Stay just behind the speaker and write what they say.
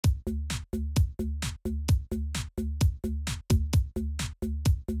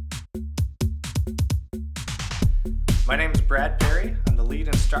My name is Brad Perry. I'm the lead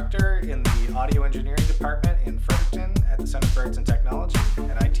instructor in the audio engineering department in Fredericton at the Center for Arts and Technology,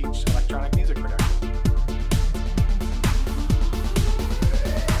 and I teach electronic music production.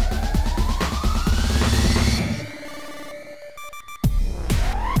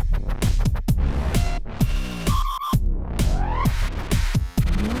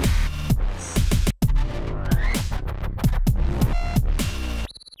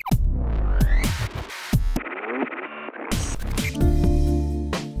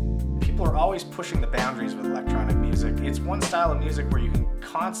 People are always pushing the boundaries with electronic music. It's one style of music where you can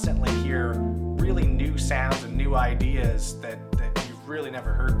constantly hear really new sounds and new ideas that you've really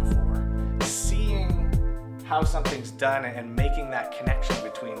never heard before. Seeing how something's done and making that connection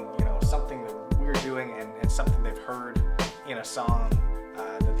between something that we're doing and something they've heard in a song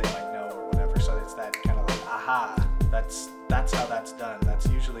that they might know or whatever. So it's that kind of like, aha, that's how that's done. That's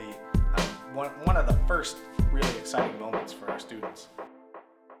usually one of the first really exciting moments for our students.